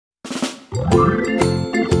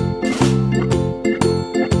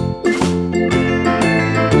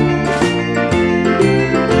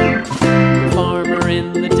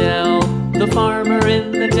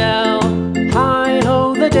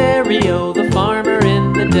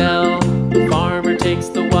the dell. The farmer takes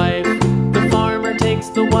the wife, the farmer takes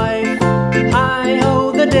the wife.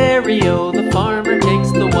 Hi-ho, the dairy-o, the farmer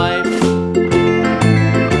takes the wife.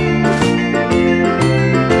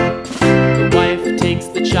 The wife takes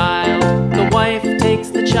the child, the wife takes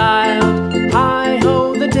the child.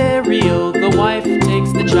 Hi-ho, the dairy-o, the wife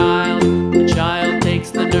takes the child. The child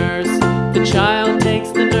takes the nurse, the child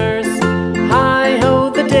takes the nurse.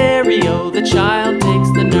 Hi-ho, the dairy-o, the child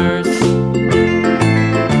takes the nurse.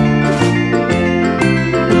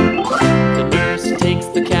 The nurse takes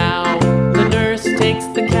the cow, the nurse takes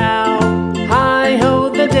the cow. Hi-ho,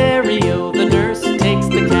 the dairy-o, the nurse takes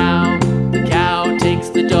the cow. The cow takes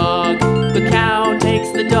the dog, the cow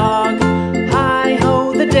takes the dog.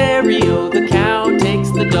 Hi-ho, the dairy-o, the cow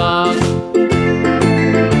takes the dog.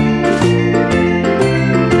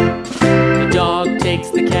 The dog takes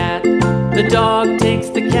the cat, the dog takes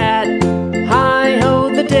the cat. Hi-ho,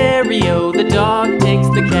 the dairy-o, the dog takes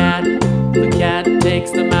the cat. The cat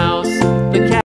takes the mouse,